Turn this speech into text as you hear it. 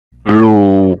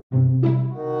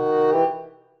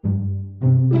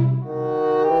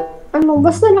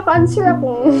basta naka-answer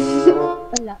ako.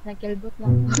 Wala, nagkilbot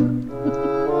lang.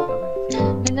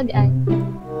 Ano di ay?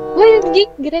 Uy,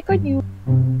 record yun.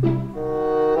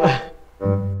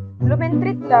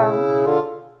 Blumentritt lang.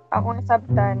 Ako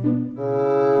nasabtan.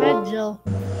 Medyo.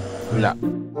 Wala.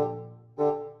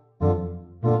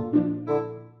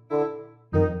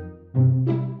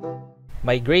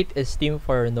 My great esteem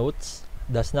for notes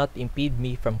does not impede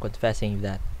me from confessing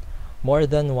that, more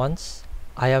than once,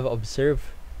 I have observed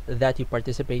that you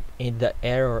participate in the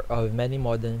error of many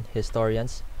modern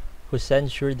historians who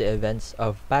censure the events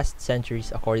of past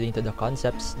centuries according to the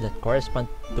concepts that correspond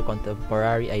to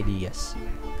contemporary ideas.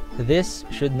 This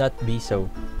should not be so.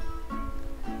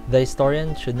 The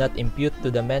historian should not impute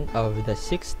to the men of the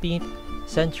 16th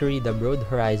century the broad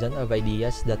horizon of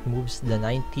ideas that moves the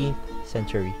 19th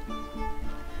century.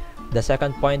 The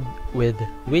second point with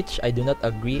which I do not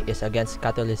agree is against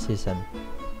Catholicism.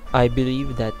 I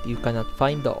believe that you cannot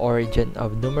find the origin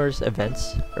of numerous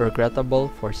events regrettable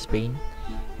for Spain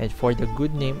and for the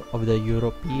good name of the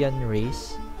European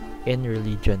race in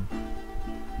religion,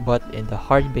 but in the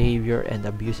hard behavior and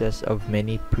abuses of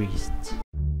many priests.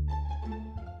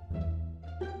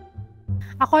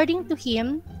 According to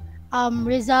him,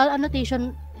 Rizal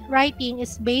annotation writing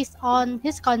is based on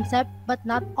his concept but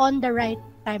not on the right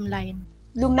timeline.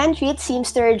 Blumentritt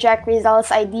seems to reject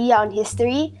Rizal's idea on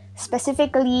history,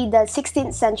 specifically the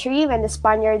 16th century when the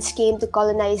Spaniards came to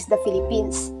colonize the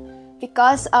Philippines,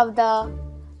 because of the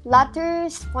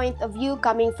latter's point of view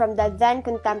coming from the then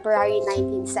contemporary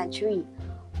 19th century.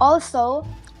 Also,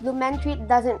 Blumentritt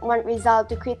doesn't want Rizal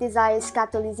to criticize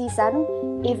Catholicism,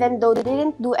 even though they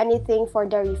didn't do anything for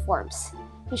the reforms.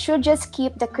 He should just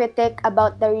keep the critique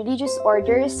about the religious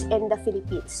orders in the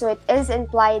Philippines. So it is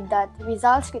implied that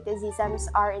Rizal's criticisms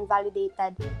are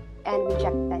invalidated and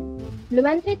rejected.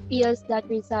 Blumentritt feels that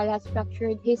Rizal has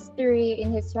structured history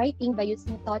in his writing by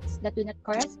using thoughts that do not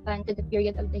correspond to the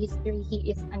period of the history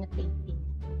he is annotating.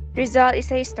 Rizal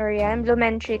is a historian.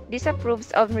 Blumentritt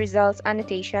disapproves of Rizal's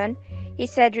annotation. He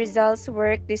said Rizal's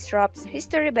work disrupts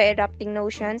history by adopting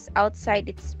notions outside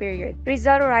its period.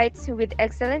 Rizal writes with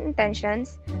excellent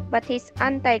intentions, but his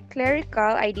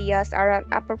anti-clerical ideas are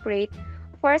inappropriate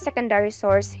for a secondary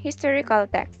source historical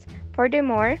text.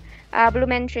 Furthermore,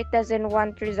 Blumentritt doesn't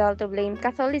want Rizal to blame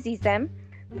Catholicism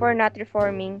for not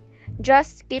reforming.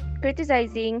 Just keep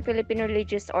criticizing Philippine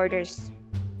religious orders.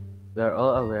 We are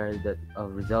all aware that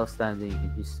of Rizal's standing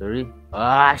in history.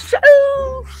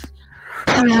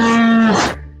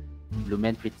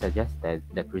 Blumentritt suggested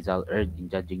that Rizal erred in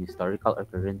judging historical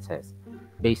occurrences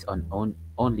based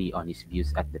only on his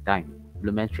views at the time.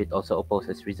 Blumentritt also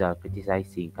opposes Rizal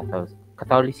criticizing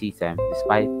Catholicism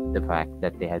despite the fact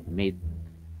that they had made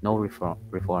no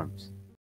reforms.